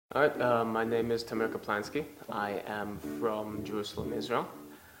All right, my name is Tamir Kaplansky. I am from Jerusalem, Israel.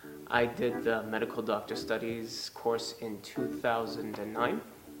 I did the medical doctor studies course in 2009.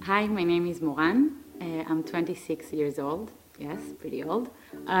 Hi, my name is Moran. I'm 26 years old. Yes, pretty old.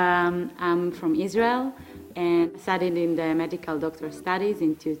 I'm from Israel and studied in the medical doctor studies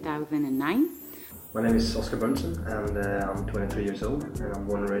in 2009. My name is Oscar Bernsen and I'm 23 years old and I'm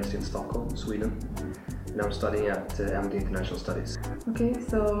born and raised in Stockholm, Sweden. And I'm studying at MD International Studies. Okay,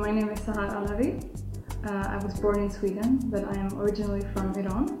 so my name is Sahar Alavi. I was born in Sweden, but I am originally from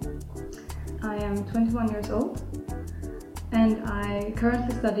Iran. I am 21 years old and I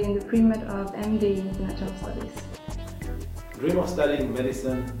currently study in the pre-med of MD International Studies. Dream of studying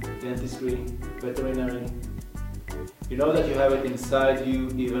medicine, dentistry, veterinary. You know that you have it inside you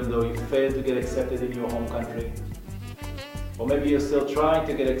even though you failed to get accepted in your home country. Or maybe you're still trying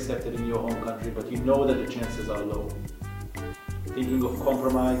to get accepted in your home country, but you know that the chances are low. Thinking of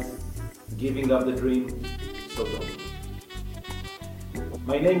compromise, giving up the dream, so don't.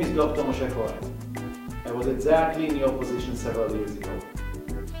 My name is Dr. Moshe Cohen. I was exactly in your position several years ago.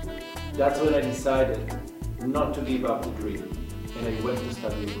 That's when I decided not to give up the dream, and I went to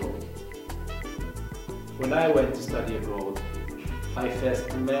study abroad. When I went to study abroad, I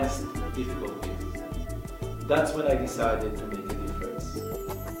faced massive difficulties. That's when I decided to make a difference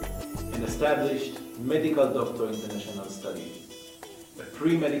and established Medical Doctor International Studies, a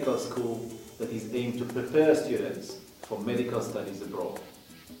pre-medical school that is aimed to prepare students for medical studies abroad.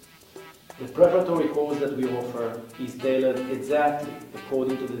 The preparatory course that we offer is tailored exactly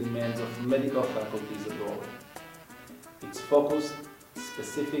according to the demands of medical faculties abroad. It's focused,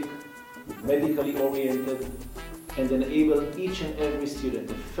 specific, medically oriented, and enable each and every student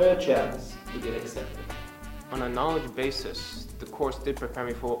a fair chance to get accepted. On a knowledge basis, the course did prepare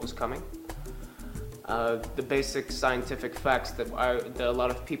me for what was coming. The basic scientific facts that a lot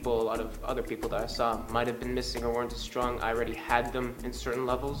of other people that I saw might have been missing or weren't as strong, I already had them in certain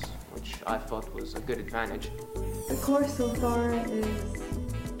levels, which I felt was a good advantage. The course so far is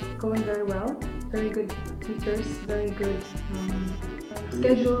going very well. Very good teachers, very good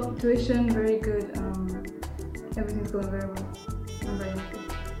schedule, tuition, very good. Everything's going very well. I'm very happy.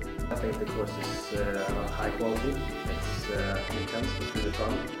 I think the course is high quality, it's intense, it's really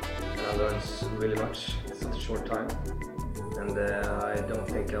fun, and I learned really much in such a short time. And I don't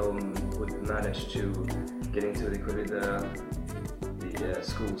think I would manage to get into the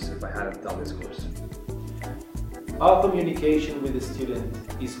schools if I hadn't done this course. Our communication with the student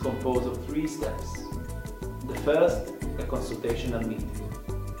is composed of 3 steps. The first, a consultational meeting.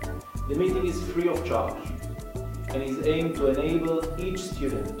 The meeting is free of charge and is aimed to enable each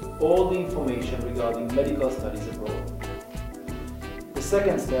student all the information regarding medical studies abroad. The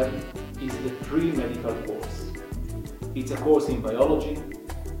second step is the pre-medical course. It's a course in biology,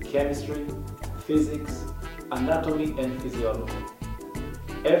 chemistry, physics, anatomy and physiology.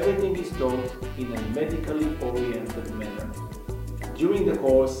 Everything is taught in a medically oriented manner. During the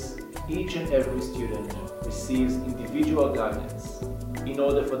course, each and every student receives individual guidance in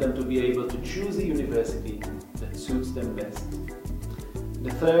order for them to be able to choose a university that suits them best.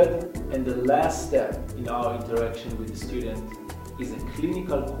 The third and the last step in our interaction with the student is a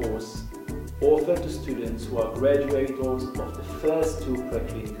clinical course offered to students who are graduates of the first 2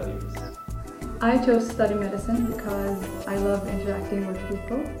 preclinical years. I chose to study medicine because I love interacting with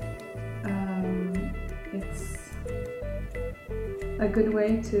people. It's a good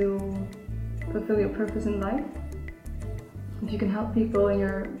way to fulfill your purpose in life. If you can help people when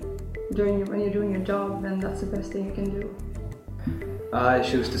you're doing your job, then that's the best thing you can do. I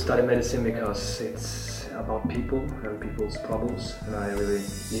choose to study medicine because it's about people and people's problems, and I really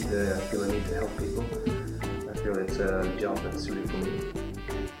feel a need to help people. I feel it's a job that's suited for me.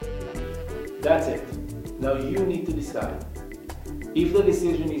 That's it. Now you need to decide. If the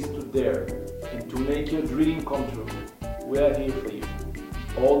decision is to dare and to make your dream come true, we are here for you,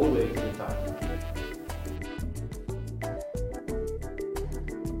 all the way to the top.